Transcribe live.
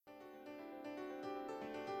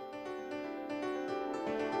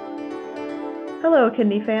Hello,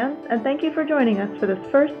 kidney fans, and thank you for joining us for this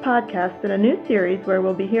first podcast in a new series where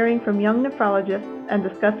we'll be hearing from young nephrologists and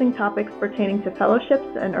discussing topics pertaining to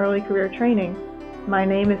fellowships and early career training. My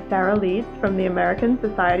name is Sara Leeds from the American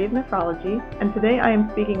Society of Nephrology, and today I am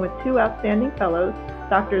speaking with two outstanding fellows,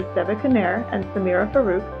 Drs. Devika Nair and Samira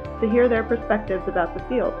Farouk, to hear their perspectives about the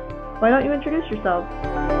field. Why don't you introduce yourselves?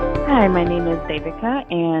 Hi, my name is Devika,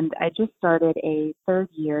 and I just started a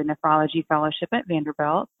third-year nephrology fellowship at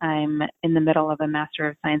Vanderbilt. I'm in the middle of a Master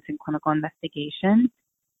of Science in Clinical Investigation.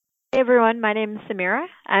 Hey everyone, my name is Samira.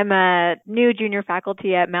 I'm a new junior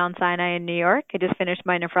faculty at Mount Sinai in New York. I just finished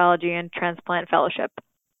my nephrology and transplant fellowship.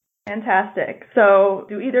 Fantastic. So,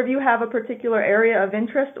 do either of you have a particular area of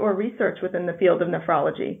interest or research within the field of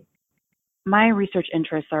nephrology? My research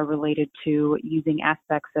interests are related to using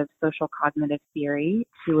aspects of social cognitive theory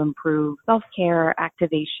to improve self-care,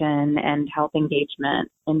 activation, and health engagement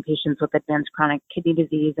in patients with advanced chronic kidney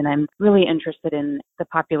disease, and I'm really interested in the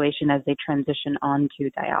population as they transition on to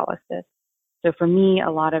dialysis. So for me, a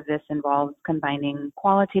lot of this involves combining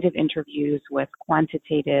qualitative interviews with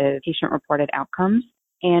quantitative patient-reported outcomes,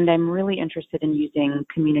 and I'm really interested in using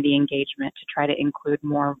community engagement to try to include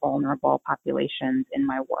more vulnerable populations in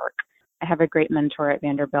my work. I have a great mentor at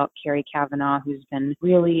Vanderbilt, Carrie Kavanaugh, who's been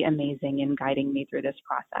really amazing in guiding me through this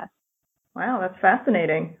process. Wow, that's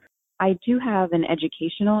fascinating. I do have an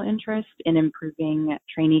educational interest in improving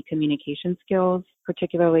trainee communication skills,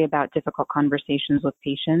 particularly about difficult conversations with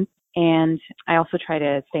patients. And I also try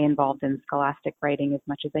to stay involved in scholastic writing as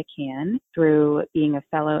much as I can through being a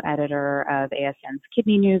fellow editor of ASN's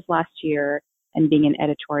Kidney News last year and being an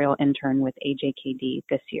editorial intern with AJKD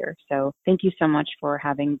this year. So thank you so much for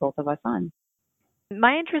having both of us on.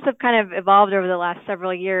 My interests have kind of evolved over the last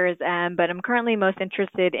several years, but I'm currently most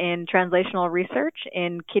interested in translational research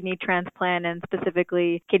in kidney transplant and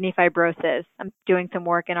specifically kidney fibrosis. I'm doing some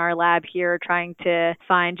work in our lab here trying to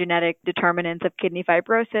find genetic determinants of kidney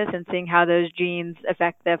fibrosis and seeing how those genes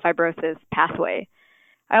affect the fibrosis pathway.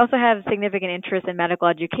 I also have significant interest in medical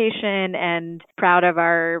education and proud of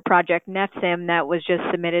our project NEPHSIM that was just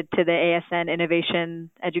submitted to the ASN Innovation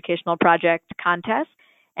Educational Project contest.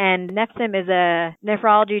 And NEPHSIM is a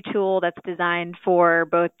nephrology tool that's designed for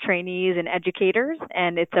both trainees and educators.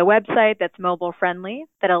 And it's a website that's mobile friendly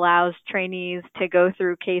that allows trainees to go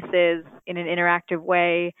through cases in an interactive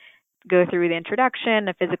way, go through the introduction,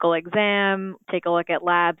 a physical exam, take a look at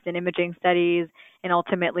labs and imaging studies, and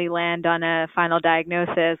ultimately land on a final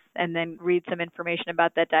diagnosis and then read some information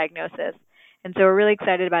about that diagnosis. And so we're really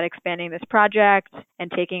excited about expanding this project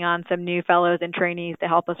and taking on some new fellows and trainees to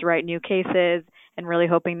help us write new cases and really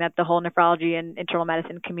hoping that the whole nephrology and internal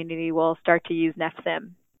medicine community will start to use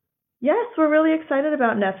NEPHSIM. Yes, we're really excited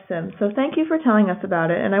about NEPHSIM, so thank you for telling us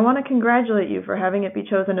about it, and I want to congratulate you for having it be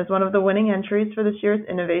chosen as one of the winning entries for this year's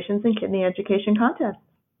Innovations in Kidney Education contest.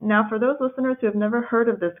 Now, for those listeners who have never heard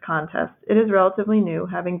of this contest, it is relatively new,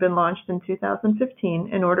 having been launched in 2015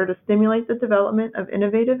 in order to stimulate the development of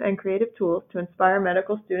innovative and creative tools to inspire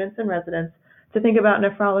medical students and residents to think about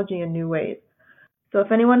nephrology in new ways. So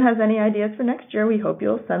if anyone has any ideas for next year, we hope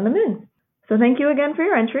you'll send them in. So thank you again for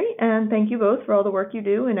your entry, and thank you both for all the work you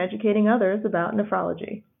do in educating others about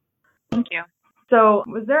nephrology. Thank you. So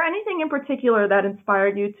was there anything in particular that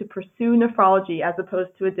inspired you to pursue nephrology as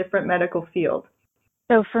opposed to a different medical field?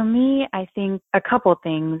 So for me, I think a couple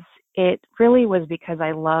things. It really was because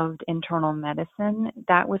I loved internal medicine.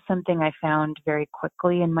 That was something I found very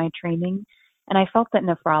quickly in my training. And I felt that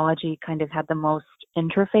nephrology kind of had the most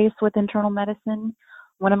interface with internal medicine.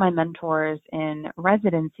 One of my mentors in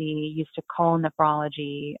residency used to call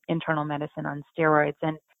nephrology internal medicine on steroids.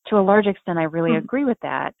 And to a large extent, I really agree with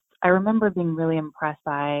that. I remember being really impressed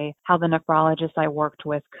by how the nephrologists I worked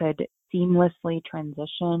with could seamlessly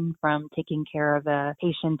transition from taking care of a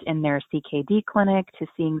patient in their CKD clinic to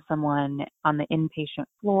seeing someone on the inpatient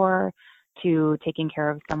floor to taking care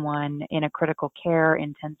of someone in a critical care,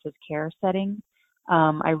 intensive care setting.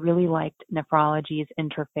 I really liked nephrology's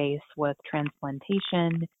interface with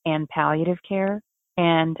transplantation and palliative care.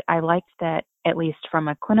 And I liked that, at least from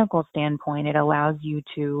a clinical standpoint, it allows you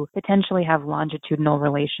to potentially have longitudinal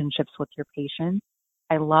relationships with your patients.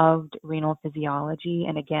 I loved renal physiology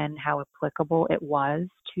and, again, how applicable it was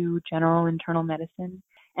to general internal medicine.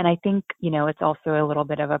 And I think, it's also a little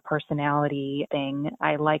bit of a personality thing.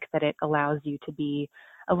 I like that it allows you to be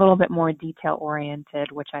a little bit more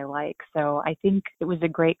detail-oriented, which I like. So I think it was a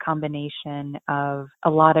great combination of a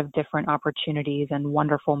lot of different opportunities and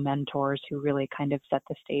wonderful mentors who really kind of set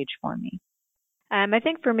the stage for me. I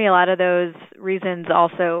think for me, a lot of those reasons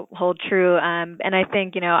also hold true. And I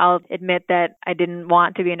think, I'll admit that I didn't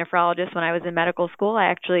want to be a nephrologist when I was in medical school. I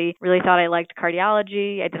actually really thought I liked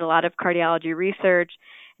cardiology. I did a lot of cardiology research.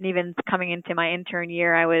 And even coming into my intern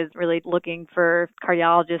year, I was really looking for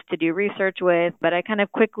cardiologists to do research with. But I kind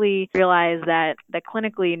of quickly realized that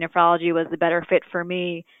clinically nephrology was the better fit for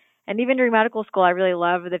me. And even during medical school, I really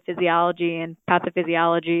loved the physiology and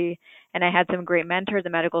pathophysiology. And I had some great mentors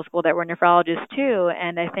in medical school that were nephrologists too.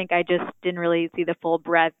 And I think I just didn't really see the full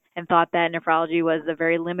breadth and thought that nephrology was a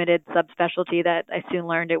very limited subspecialty that I soon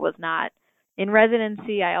learned it was not. In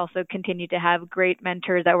residency, I also continued to have great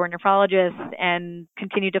mentors that were nephrologists and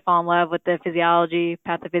continued to fall in love with the physiology,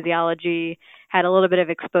 pathophysiology, had a little bit of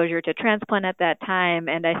exposure to transplant at that time.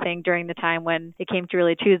 And I think during the time when it came to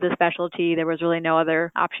really choose the specialty, there was really no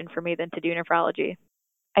other option for me than to do nephrology.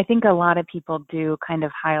 I think a lot of people do kind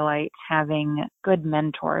of highlight having good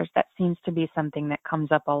mentors. That seems to be something that comes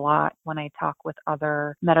up a lot when I talk with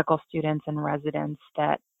other medical students and residents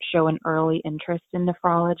that show an early interest in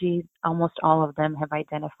nephrology. Almost all of them have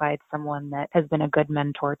identified someone that has been a good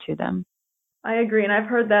mentor to them. I agree, and I've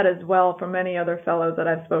heard that as well from many other fellows that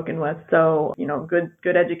I've spoken with. So,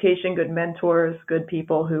 good education, good mentors, good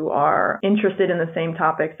people who are interested in the same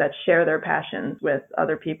topics, that share their passions with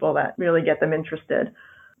other people that really get them interested.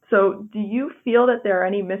 So do you feel that there are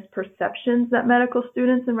any misperceptions that medical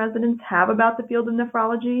students and residents have about the field of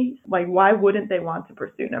nephrology? Like, why wouldn't they want to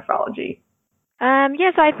pursue nephrology?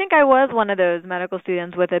 Yes, I think I was one of those medical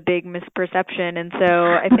students with a big misperception. And so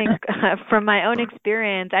I think from my own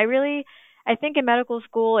experience, I think in medical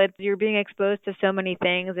school, you're being exposed to so many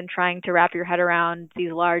things and trying to wrap your head around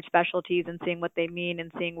these large specialties and seeing what they mean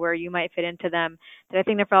and seeing where you might fit into them, that I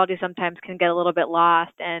think nephrology sometimes can get a little bit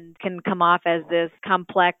lost and can come off as this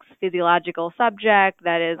complex physiological subject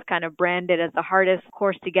that is kind of branded as the hardest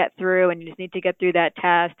course to get through, and you just need to get through that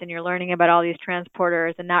test, and you're learning about all these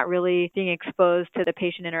transporters and not really being exposed to the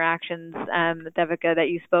patient interactions, Devika, that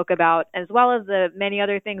you spoke about, as well as the many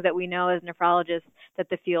other things that we know as nephrologists that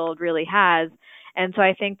the field really has. And so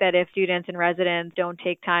I think that if students and residents don't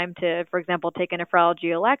take time to, for example, take a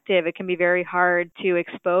nephrology elective, it can be very hard to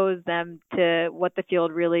expose them to what the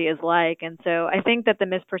field really is like. And so I think that the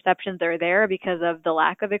misperceptions are there because of the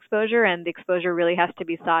lack of exposure, and the exposure really has to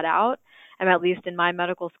be sought out. And at least in my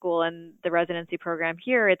medical school and the residency program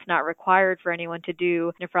here, it's not required for anyone to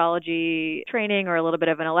do nephrology training or a little bit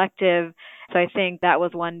of an elective. So I think that was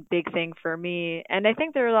one big thing for me. And I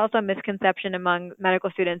think there is also a misconception among medical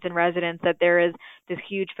students and residents that there is this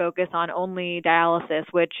huge focus on only dialysis,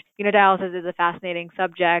 which, dialysis is a fascinating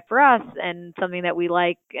subject for us and something that we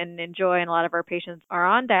like and enjoy, and a lot of our patients are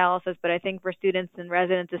on dialysis. But I think for students and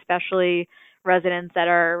residents, especially residents that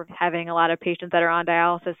are having a lot of patients that are on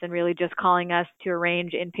dialysis and really just calling us to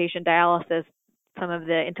arrange inpatient dialysis, some of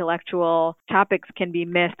the intellectual topics can be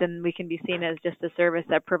missed, and we can be seen as just a service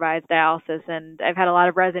that provides dialysis. And I've had a lot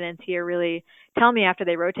of residents here really tell me after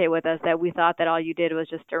they rotate with us that we thought that all you did was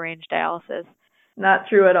just arrange dialysis. Not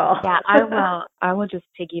true at all. Yeah, I will just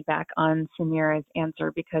piggyback on Samira's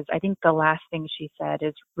answer, because I think the last thing she said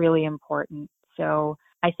is really important. So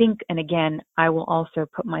I think, and again, I will also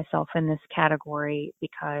put myself in this category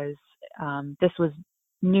because this was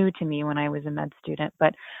new to me when I was a med student,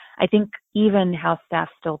 but I think even how staff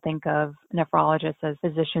still think of nephrologists as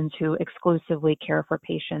physicians who exclusively care for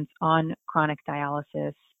patients on chronic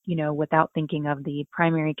dialysis, without thinking of the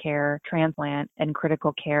primary care, transplant, and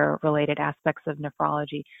critical care related aspects of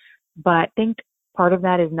nephrology. But I think part of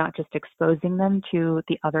that is not just exposing them to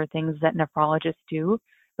the other things that nephrologists do,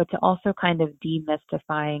 but to also kind of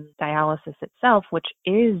demystifying dialysis itself, which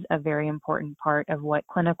is a very important part of what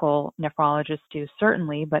clinical nephrologists do,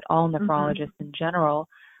 certainly, but all nephrologists in general.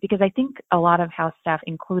 Because I think a lot of house staff,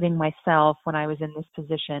 including myself when I was in this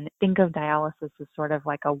position, think of dialysis as sort of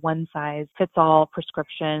like a one-size-fits-all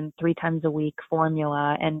prescription, 3 times a week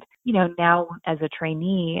formula. And, now as a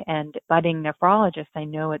trainee and budding nephrologist, I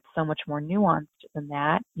know it's so much more nuanced than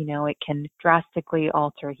that. It can drastically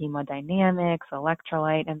alter hemodynamics,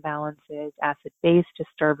 electrolyte imbalances, acid-base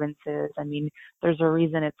disturbances. I mean, there's a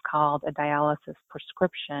reason it's called a dialysis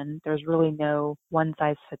prescription. There's really no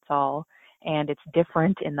one-size-fits-all. And it's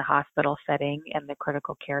different in the hospital setting and the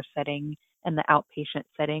critical care setting and the outpatient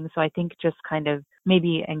setting. So I think just kind of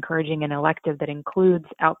maybe encouraging an elective that includes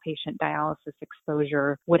outpatient dialysis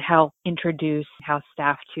exposure would help introduce house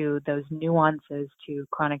staff to those nuances to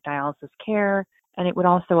chronic dialysis care. And it would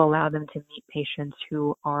also allow them to meet patients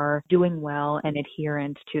who are doing well and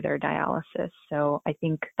adherent to their dialysis. So I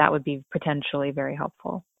think that would be potentially very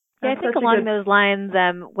helpful. Yeah, That's I think such a along good. those lines,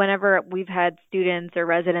 whenever we've had students or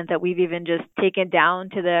residents that we've even just taken down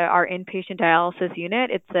to our inpatient dialysis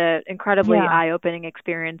unit, it's an incredibly Yeah, eye-opening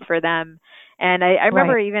experience for them. And I right.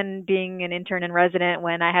 remember even being an intern and resident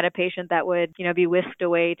when I had a patient that would, be whisked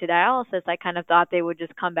away to dialysis. I kind of thought they would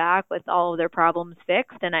just come back with all of their problems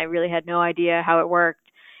fixed, and I really had no idea how it worked.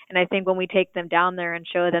 And I think when we take them down there and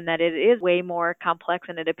show them that it is way more complex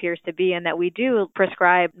than it appears to be, and that we do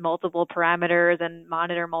prescribe multiple parameters and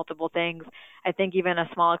monitor multiple things, I think even a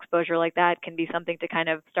small exposure like that can be something to kind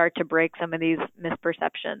of start to break some of these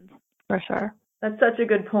misperceptions. For sure. That's such a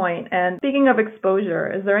good point. And speaking of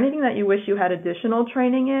exposure, is there anything that you wish you had additional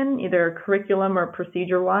training in, either curriculum or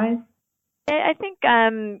procedure-wise? I think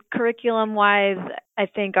curriculum-wise, I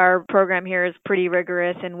think our program here is pretty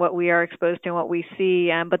rigorous in what we are exposed to and what we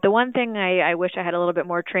see. But the one thing I wish I had a little bit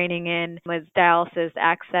more training in was dialysis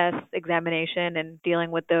access examination and dealing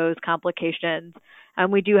with those complications.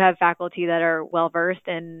 We do have faculty that are well-versed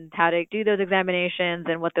in how to do those examinations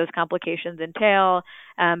and what those complications entail.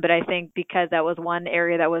 But I think because that was one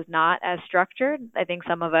area that was not as structured, I think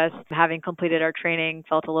some of us, having completed our training,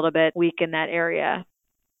 felt a little bit weak in that area.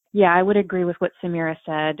 Yeah, I would agree with what Samira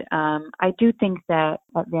said. I do think that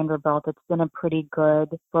at Vanderbilt, it's been a pretty good,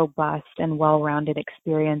 robust, and well-rounded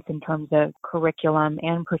experience in terms of curriculum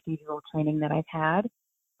and procedural training that I've had.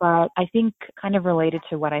 But I think kind of related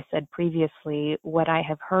to what I said previously, what I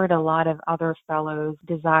have heard a lot of other fellows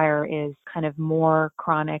desire is kind of more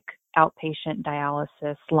chronic outpatient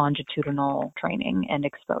dialysis longitudinal training and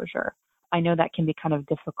exposure. I know that can be kind of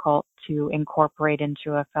difficult to incorporate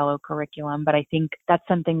into a fellow curriculum, but I think that's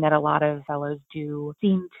something that a lot of fellows do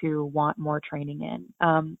seem to want more training in.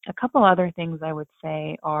 A couple other things I would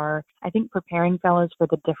say are, I think preparing fellows for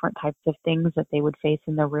the different types of things that they would face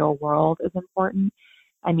in the real world is important.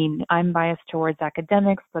 I mean, I'm biased towards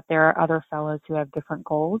academics, but there are other fellows who have different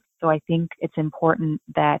goals. So I think it's important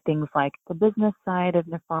that things like the business side of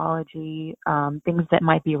nephrology, things that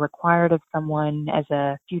might be required of someone as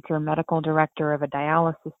a future medical director of a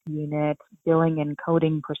dialysis unit, billing and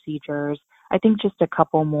coding procedures, I think just a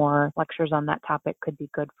couple more lectures on that topic could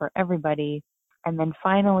be good for everybody. And then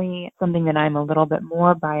finally, something that I'm a little bit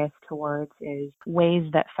more biased towards is ways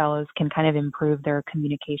that fellows can kind of improve their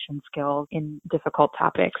communication skills in difficult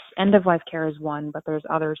topics. End of life care is one, but there's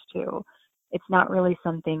others too. It's not really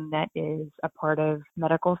something that is a part of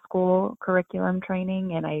medical school curriculum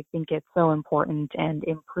training, and I think it's so important, and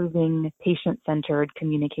improving patient-centered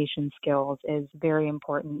communication skills is very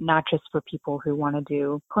important, not just for people who want to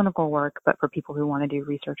do clinical work, but for people who want to do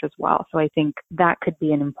research as well. So I think that could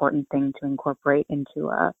be an important thing to incorporate into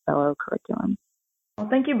a fellow curriculum. Well,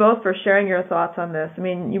 thank you both for sharing your thoughts on this. I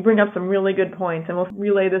mean, you bring up some really good points, and we'll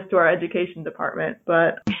relay this to our education department.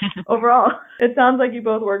 But overall, it sounds like you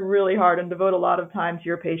both work really hard and devote a lot of time to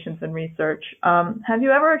your patients and research. Have you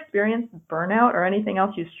ever experienced burnout or anything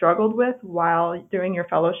else you struggled with while doing your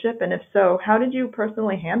fellowship? And if so, how did you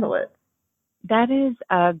personally handle it? That is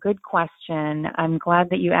a good question. I'm glad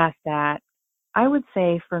that you asked that. I would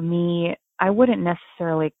say for me, I wouldn't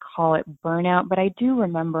necessarily call it burnout, but I do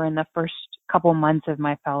remember in the first couple months of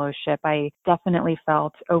my fellowship, I definitely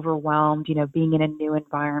felt overwhelmed, being in a new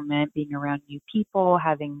environment, being around new people,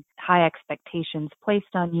 having high expectations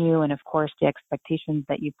placed on you, and of course the expectations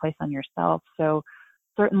that you place on yourself. So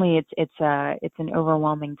certainly it's an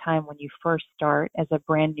overwhelming time when you first start as a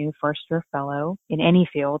brand new first year fellow in any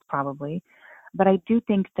field probably. But I do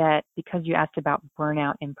think that because you asked about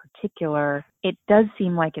burnout in particular, it does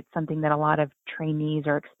seem like it's something that a lot of trainees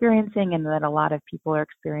are experiencing and that a lot of people are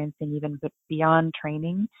experiencing even beyond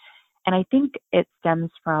training. And I think it stems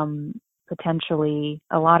from potentially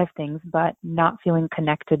a lot of things, but not feeling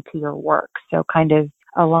connected to your work. So kind of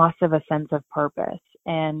a loss of a sense of purpose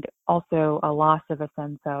and also a loss of a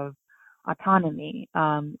sense of autonomy.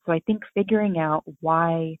 So I think figuring out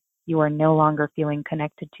why you are no longer feeling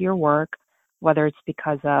connected to your work, whether it's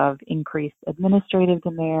because of increased administrative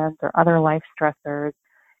demands or other life stressors,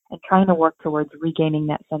 and trying to work towards regaining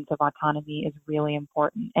that sense of autonomy is really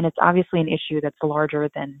important. And it's obviously an issue that's larger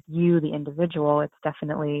than you, the individual. It's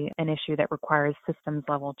definitely an issue that requires systems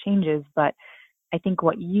level changes. But I think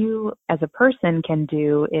what you as a person can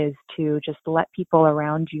do is to just let people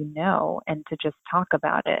around you know and to just talk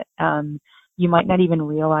about it. You might not even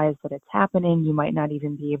realize that it's happening. You might not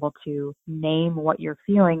even be able to name what you're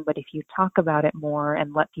feeling, but if you talk about it more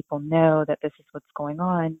and let people know that this is what's going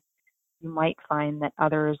on, you might find that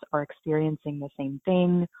others are experiencing the same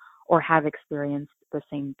thing or have experienced the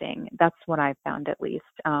same thing. That's what I've found, at least.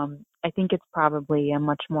 I think it's probably a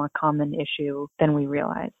much more common issue than we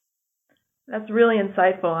realize. That's really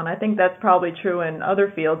insightful, and I think that's probably true in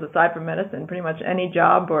other fields aside from medicine, pretty much any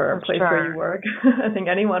job or place where you work. I think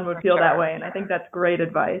anyone would feel that way, and I think that's great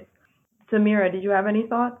advice. Samira, did you have any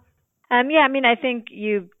thoughts? Yeah, I mean, I think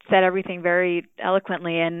you said everything very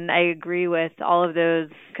eloquently, and I agree with all of those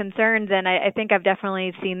concerns. And I think I've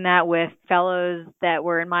definitely seen that with fellows that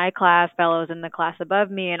were in my class, fellows in the class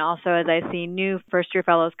above me, and also as I see new first-year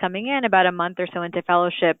fellows coming in about a month or so into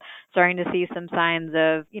fellowship, starting to see some signs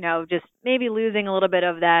of, just maybe losing a little bit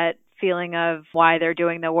of that feeling of why they're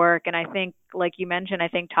doing the work. And I think, like you mentioned, I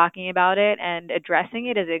think talking about it and addressing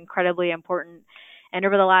it is incredibly important. And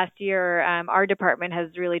over the last year, our department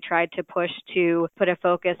has really tried to push to put a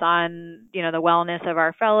focus on, the wellness of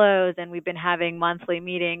our fellows. And we've been having monthly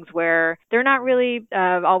meetings where they're not really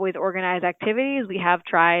always organized activities. We have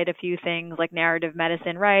tried a few things like narrative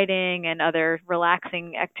medicine writing and other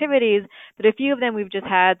relaxing activities. But a few of them, we've just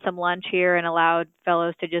had some lunch here and allowed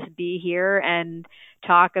fellows to just be here and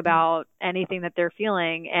talk about anything that they're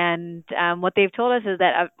feeling. And what they've told us is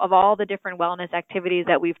that of all the different wellness activities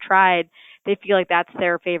that we've tried, they feel like that's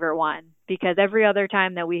their favorite one, because every other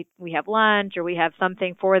time that we have lunch or we have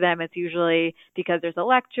something for them, it's usually because there's a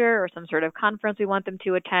lecture or some sort of conference we want them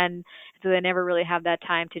to attend. So they never really have that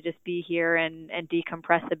time to just be here and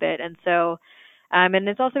decompress a bit. And so and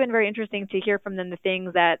it's also been very interesting to hear from them the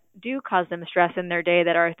things that do cause them stress in their day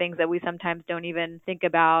that are things that we sometimes don't even think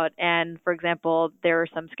about. And for example, there were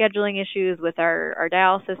some scheduling issues with our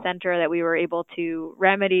dialysis center that we were able to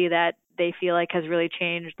remedy that they feel like has really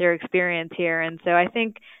changed their experience here. And so I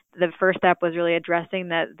think the first step was really addressing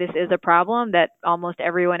that this is a problem that almost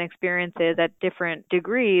everyone experiences at different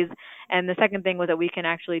degrees. And the second thing was that we can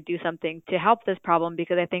actually do something to help this problem,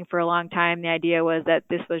 because I think for a long time the idea was that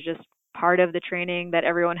this was just part of the training that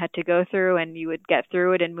everyone had to go through and you would get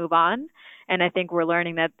through it and move on. And I think we're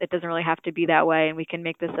learning that it doesn't really have to be that way, and we can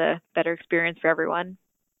make this a better experience for everyone.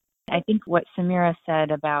 I think what Samira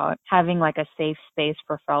said about having like a safe space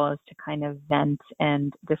for fellows to kind of vent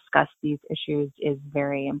and discuss these issues is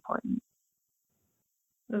very important.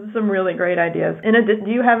 Those are some really great ideas. In addition,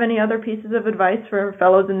 do you have any other pieces of advice for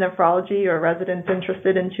fellows in nephrology or residents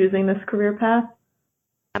interested in choosing this career path?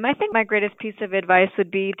 I think my greatest piece of advice would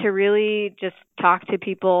be to really just talk to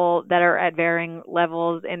people that are at varying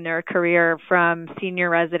levels in their career, from senior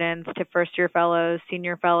residents to first-year fellows,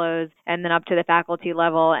 senior fellows, and then up to the faculty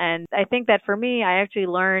level. And I think that for me, I actually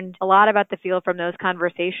learned a lot about the field from those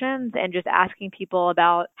conversations and just asking people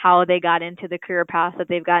about how they got into the career paths that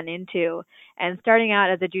they've gotten into. And starting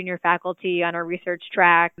out as a junior faculty on a research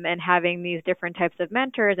track and having these different types of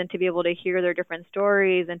mentors, and to be able to hear their different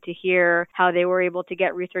stories and to hear how they were able to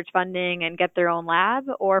get research funding and get their own lab,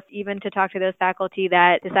 or even to talk to those faculty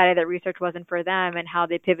that decided that research wasn't for them and how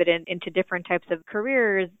they pivoted into different types of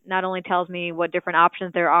careers, not only tells me what different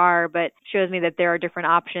options there are, but shows me that there are different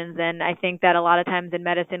options. And I think that a lot of times in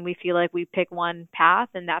medicine, we feel like we pick one path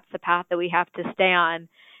and that's the path that we have to stay on.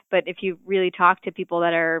 But if you really talk to people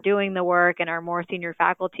that are doing the work and are more senior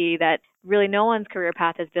faculty, that really no one's career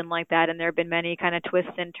path has been like that. And there have been many kind of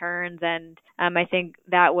twists and turns. And I think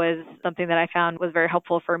that was something that I found was very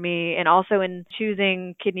helpful for me. And also in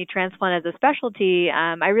choosing kidney transplant as a specialty,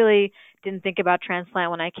 I really didn't think about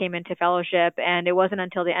transplant when I came into fellowship. And it wasn't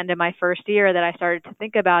until the end of my first year that I started to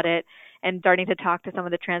think about it, and starting to talk to some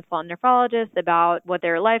of the transplant nephrologists about what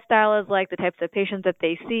their lifestyle is like, the types of patients that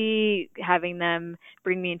they see, having them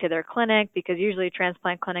bring me into their clinic, because usually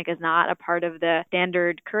transplant clinic is not a part of the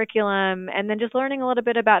standard curriculum, and then just learning a little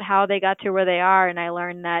bit about how they got to where they are. And I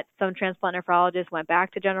learned that some transplant nephrologists went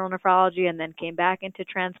back to general nephrology and then came back into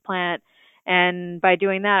transplant. And by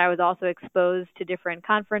doing that, I was also exposed to different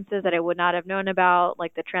conferences that I would not have known about,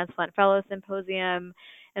 like the Transplant Fellow Symposium.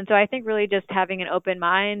 And so I think really just having an open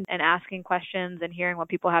mind and asking questions and hearing what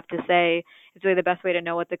people have to say is really the best way to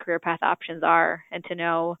know what the career path options are, and to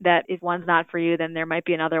know that if one's not for you, then there might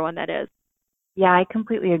be another one that is. Yeah, I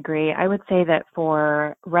completely agree. I would say that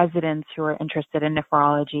for residents who are interested in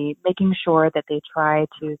nephrology, making sure that they try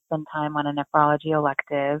to spend time on a nephrology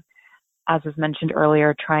elective. As was mentioned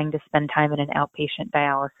earlier, trying to spend time in an outpatient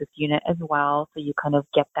dialysis unit as well, so you kind of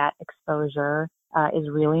get that exposure is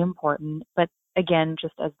really important. But again,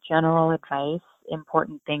 just as general advice,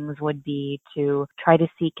 important things would be to try to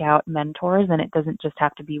seek out mentors, and it doesn't just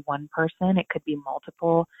have to be one person. It could be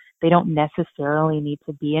multiple. They don't necessarily need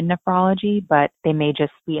to be in nephrology, but they may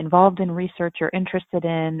just be involved in research you're interested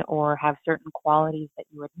in, or have certain qualities that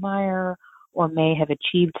you admire, or may have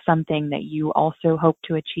achieved something that you also hope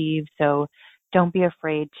to achieve. So don't be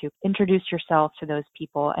afraid to introduce yourself to those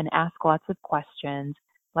people and ask lots of questions.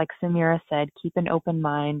 Like Samira said, keep an open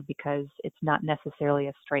mind, because it's not necessarily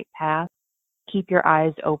a straight path. keep your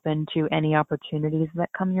eyes open to any opportunities that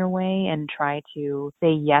come your way and try to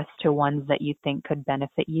say yes to ones that you think could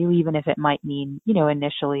benefit you, even if it might mean,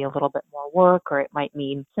 initially a little bit more work or it might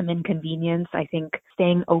mean some inconvenience. I think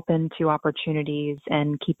staying open to opportunities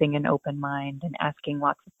and keeping an open mind and asking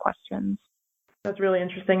lots of questions. That's really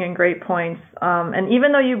interesting and great points. And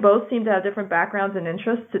even though you both seem to have different backgrounds and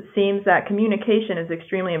interests, it seems that communication is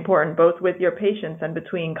extremely important, both with your patients and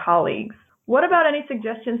between colleagues. What about any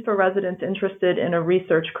suggestions for residents interested in a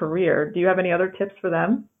research career? Do you have any other tips for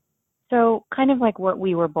them? So kind of like what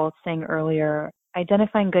we were both saying earlier,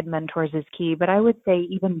 identifying good mentors is key, but I would say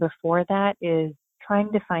even before that is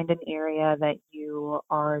trying to find an area that you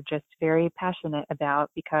are just very passionate about,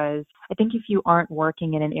 because I think if you aren't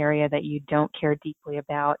working in an area that you don't care deeply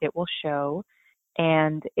about, it will show.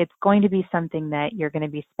 And it's going to be something that you're going to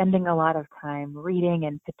be spending a lot of time reading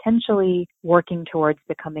and potentially working towards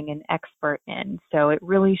becoming an expert in. So it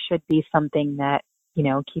really should be something that,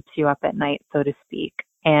 keeps you up at night, so to speak.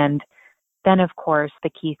 And then, of course, the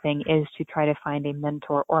key thing is to try to find a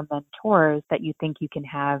mentor or mentors that you think you can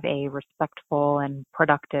have a respectful and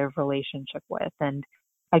productive relationship with. And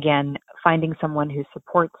again, finding someone who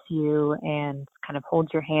supports you and kind of holds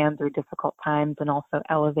your hand through difficult times and also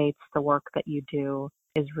elevates the work that you do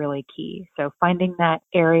is really key. So finding that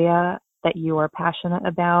area that you are passionate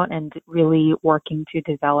about and really working to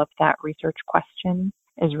develop that research question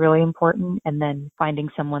is really important. And then finding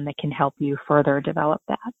someone that can help you further develop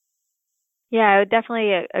that. Yeah, I would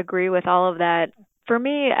definitely agree with all of that. For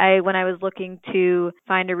me, when I was looking to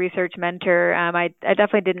find a research mentor, I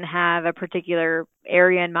definitely didn't have a particular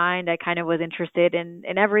area in mind. I kind of was interested in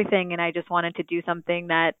everything, and I just wanted to do something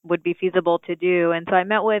that would be feasible to do. And so I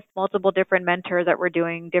met with multiple different mentors that were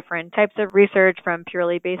doing different types of research, from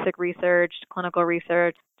purely basic research, clinical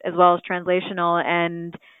research, as well as translational.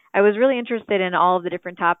 And I was really interested in all of the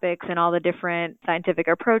different topics and all the different scientific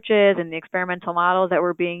approaches and the experimental models that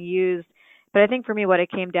were being used. But I think for me, what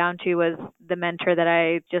it came down to was the mentor that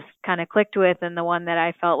I just kind of clicked with and the one that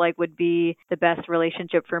I felt like would be the best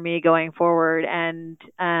relationship for me going forward. And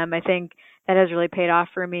I think that has really paid off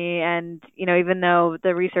for me. And, even though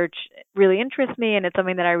the research really interests me and it's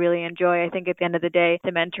something that I really enjoy, I think at the end of the day,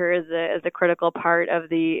 the mentor is a critical part of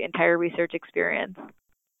the entire research experience.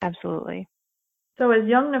 Absolutely. So as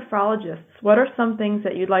young nephrologists, what are some things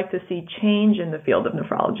that you'd like to see change in the field of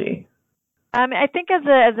nephrology? I think as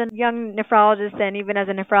a young nephrologist and even as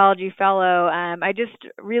a nephrology fellow, I just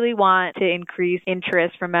really want to increase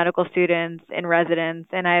interest from medical students and residents.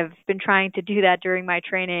 And I've been trying to do that during my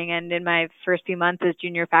training and in my first few months as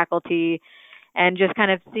junior faculty. And just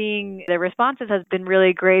kind of seeing the responses has been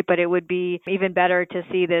really great, but it would be even better to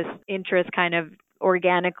see this interest kind of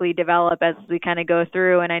organically develop as we kind of go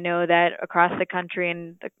through. And I know that across the country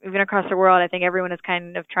and even across the world, I think everyone is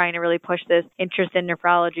kind of trying to really push this interest in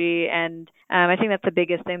nephrology. And I think that's the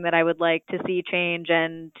biggest thing that I would like to see change,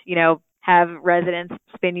 and, have residents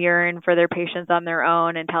spin urine for their patients on their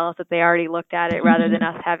own and tell us that they already looked at it, rather than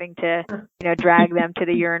us having to, drag them to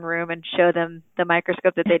the urine room and show them the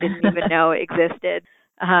microscope that they didn't even know existed.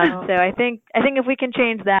 So I think if we can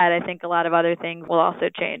change that, I think a lot of other things will also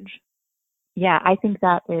change. Yeah, I think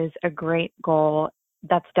that is a great goal.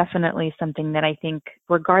 That's definitely something that I think,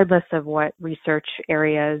 regardless of what research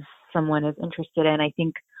areas someone is interested in, I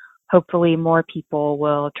think hopefully more people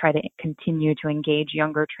will try to continue to engage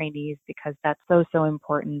younger trainees, because that's so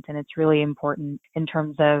important. And it's really important in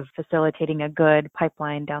terms of facilitating a good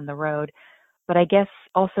pipeline down the road. But I guess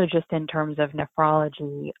also just in terms of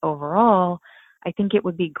nephrology overall, I think it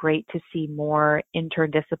would be great to see more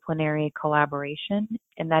interdisciplinary collaboration,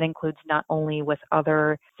 and that includes not only with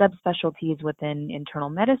other subspecialties within internal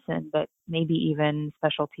medicine, but maybe even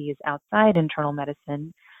specialties outside internal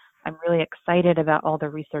medicine. I'm really excited about all the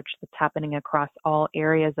research that's happening across all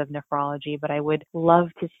areas of nephrology, but I would love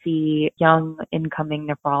to see young incoming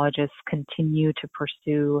nephrologists continue to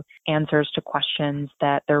pursue answers to questions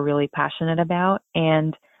that they're really passionate about.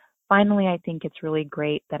 And finally, I think it's really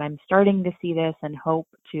great that I'm starting to see this and hope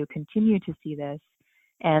to continue to see this,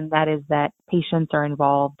 and that is that patients are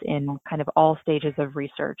involved in kind of all stages of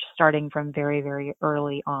research, starting from very, very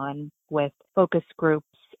early on with focus groups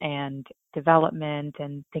and development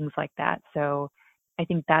and things like that. So I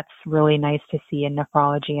think that's really nice to see in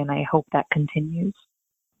nephrology, and I hope that continues.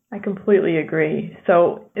 I completely agree.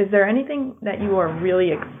 So is there anything that you are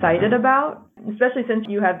really excited about, especially since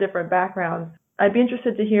you have different backgrounds? I'd be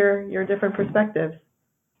interested to hear your different perspectives.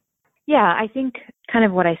 Yeah, I think kind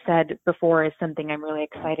of what I said before is something I'm really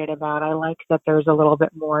excited about. I like that there's a little bit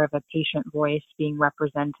more of a patient voice being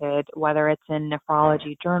represented, whether it's in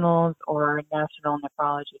nephrology journals or national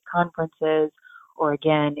nephrology conferences, or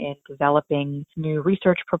again in developing new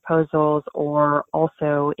research proposals, or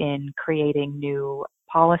also in creating new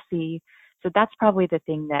policy. So that's probably the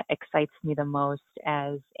thing that excites me the most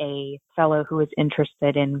as a fellow who is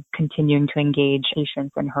interested in continuing to engage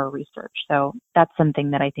patients in her research. So that's something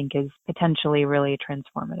that I think is potentially really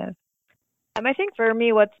transformative. I think for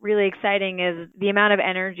me, what's really exciting is the amount of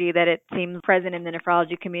energy that it seems present in the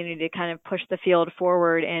nephrology community to kind of push the field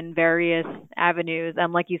forward in various avenues.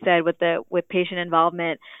 Like you said, with patient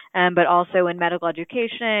involvement, but also in medical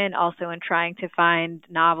education, also in trying to find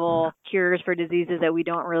novel cures for diseases that we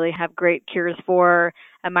don't really have great cures for.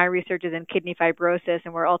 My research is in kidney fibrosis,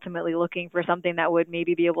 and we're ultimately looking for something that would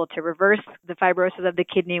maybe be able to reverse the fibrosis of the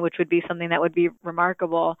kidney, which would be something that would be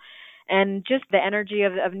remarkable. And just the energy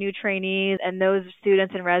of new trainees and those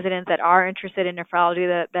students and residents that are interested in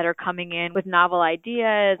nephrology that are coming in with novel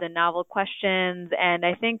ideas and novel questions. And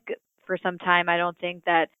I think for some time, I don't think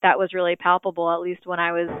that was really palpable. At least when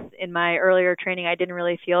I was in my earlier training, I didn't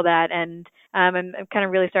really feel that. And I'm kind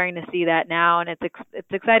of really starting to see that now. And it's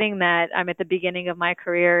exciting that I'm at the beginning of my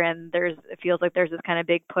career, and it feels like there's this kind of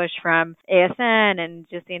big push from ASN and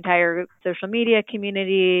just the entire social media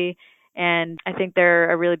community. And I think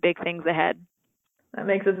there are really big things ahead. That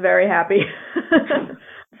makes us very happy.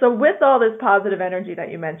 So with all this positive energy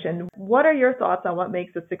that you mentioned, what are your thoughts on what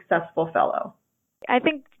makes a successful fellow? I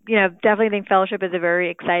think, definitely think fellowship is a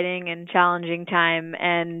very exciting and challenging time.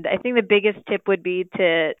 And I think the biggest tip would be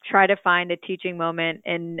to try to find a teaching moment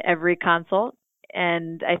in every consult.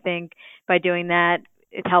 And I think by doing that,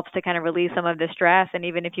 it helps to kind of release some of the stress. And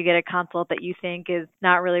even if you get a consult that you think is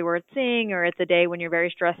not really worth seeing, or it's a day when you're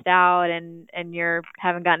very stressed out and you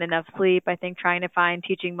haven't gotten enough sleep, I think trying to find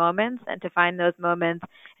teaching moments and to find those moments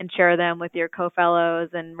and share them with your co-fellows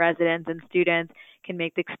and residents and students can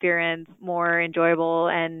make the experience more enjoyable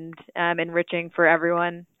and enriching for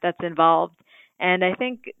everyone that's involved. And I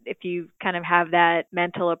think if you kind of have that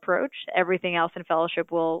mental approach, everything else in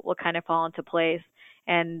fellowship will kind of fall into place.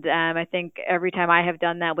 And I think every time I have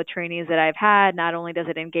done that with trainees that I've had, not only does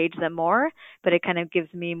it engage them more, but it kind of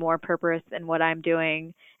gives me more purpose in what I'm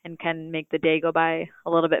doing and can make the day go by a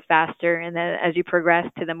little bit faster. And then as you progress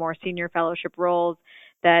to the more senior fellowship roles,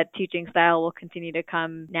 that teaching style will continue to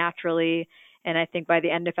come naturally. And I think by the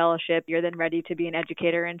end of fellowship, you're then ready to be an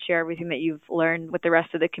educator and share everything that you've learned with the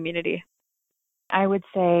rest of the community. I would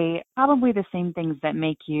say probably the same things that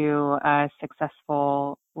make you a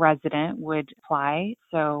successful resident would apply.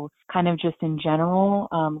 So kind of just in general,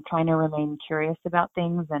 trying to remain curious about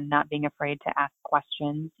things and not being afraid to ask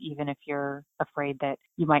questions, even if you're afraid that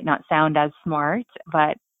you might not sound as smart.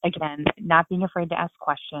 But again, not being afraid to ask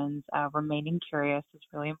questions, remaining curious is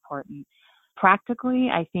really important. Practically,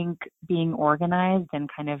 I think being organized and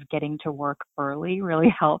kind of getting to work early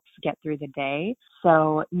really helps get through the day.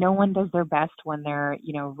 So no one does their best when they're,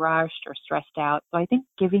 rushed or stressed out. So I think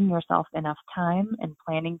giving yourself enough time and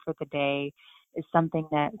planning for the day is something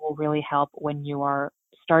that will really help when you are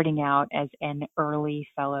starting out as an early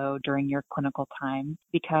fellow during your clinical time,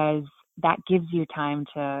 because that gives you time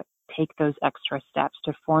to take those extra steps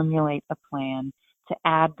to formulate a plan, to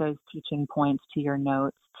add those teaching points to your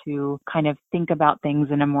notes, to kind of think about things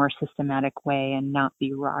in a more systematic way and not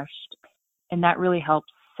be rushed. And that really helps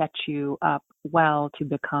set you up well to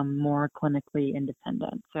become more clinically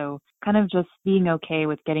independent. So kind of just being okay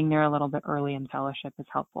with getting there a little bit early in fellowship is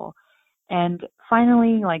helpful. And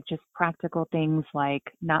finally, like just practical things like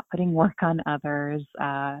not putting work on others.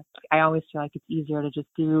 I always feel like it's easier to just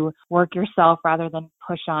do work yourself rather than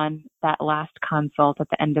push on that last consult at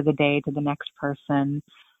the end of the day to the next person.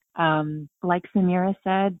 Like Samira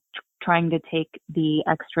said, trying to take the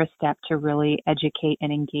extra step to really educate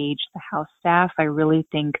and engage the house staff. I really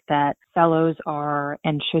think that fellows are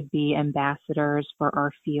and should be ambassadors for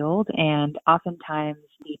our field. And oftentimes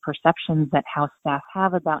the perceptions that house staff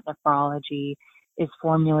have about nephrology is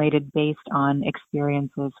formulated based on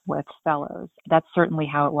experiences with fellows. That's certainly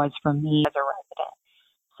how it was for me as a resident.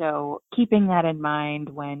 So keeping that in mind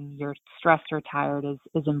when you're stressed or tired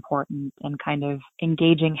is important, and kind of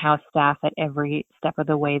engaging house staff at every step of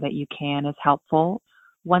the way that you can is helpful.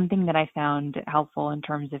 One thing that I found helpful in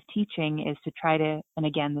terms of teaching is to try to, and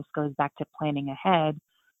again, this goes back to planning ahead,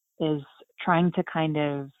 is trying to kind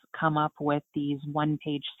of come up with these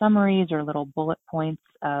one-page summaries or little bullet points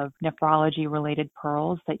of nephrology-related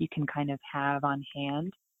pearls that you can kind of have on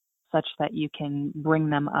hand, such that you can bring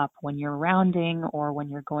them up when you're rounding or when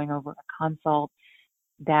you're going over a consult.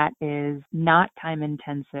 That is not time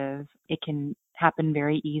intensive. It can happen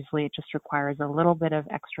very easily. It just requires a little bit of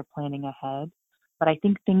extra planning ahead. But I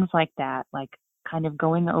think things like that, like kind of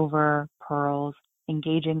going over pearls,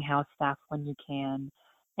 engaging house staff when you can,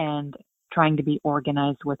 and trying to be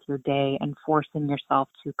organized with your day and forcing yourself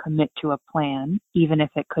to commit to a plan, even if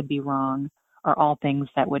it could be wrong, are all things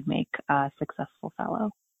that would make a successful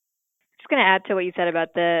fellow. Just going to add to what you said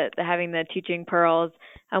about the having the teaching pearls.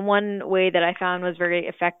 And one way that I found was very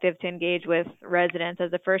effective to engage with residents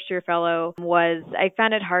as a first-year fellow was I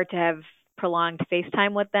found it hard to have prolonged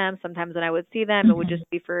FaceTime with them. Sometimes when I would see them, it would just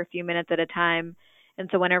be for a few minutes at a time. And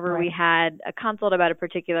so whenever we had a consult about a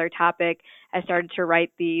particular topic, I started to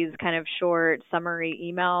write these kind of short summary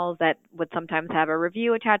emails that would sometimes have a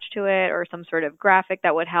review attached to it or some sort of graphic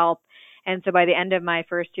that would help. And so by the end of my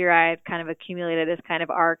first year, I had kind of accumulated this kind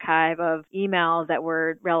of archive of emails that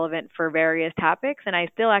were relevant for various topics. And I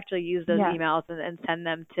still actually use those emails and send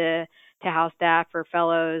them to house staff or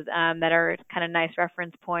fellows that are kind of nice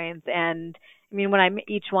reference points. And I mean,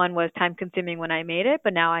 each one was time consuming when I made it,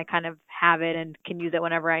 but now I kind of have it and can use it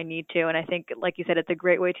whenever I need to. And I think, like you said, it's a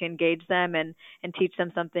great way to engage them and teach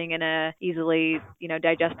them something in a easily,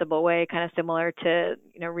 digestible way, kind of similar to,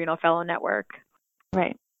 Renal Fellow Network.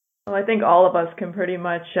 Right. Well, I think all of us can pretty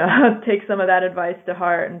much take some of that advice to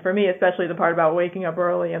heart. And for me, especially the part about waking up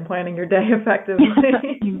early and planning your day effectively.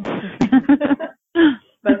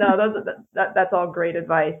 But no, that's all great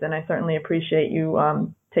advice. And I certainly appreciate you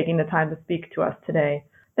taking the time to speak to us today.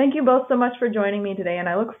 Thank you both so much for joining me today. And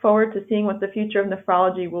I look forward to seeing what the future of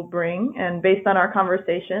nephrology will bring. And based on our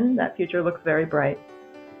conversation, that future looks very bright.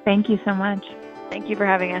 Thank you so much. Thank you for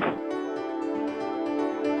having us.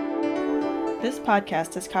 This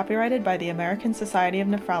podcast is copyrighted by the American Society of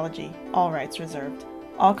Nephrology, all rights reserved.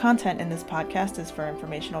 All content in this podcast is for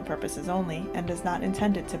informational purposes only and is not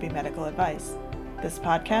intended to be medical advice. This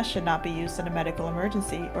podcast should not be used in a medical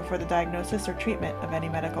emergency or for the diagnosis or treatment of any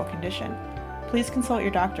medical condition. Please consult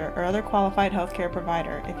your doctor or other qualified healthcare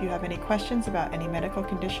provider if you have any questions about any medical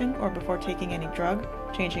condition or before taking any drug,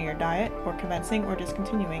 changing your diet, or commencing or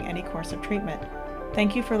discontinuing any course of treatment.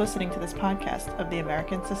 Thank you for listening to this podcast of the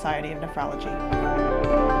American Society of Nephrology.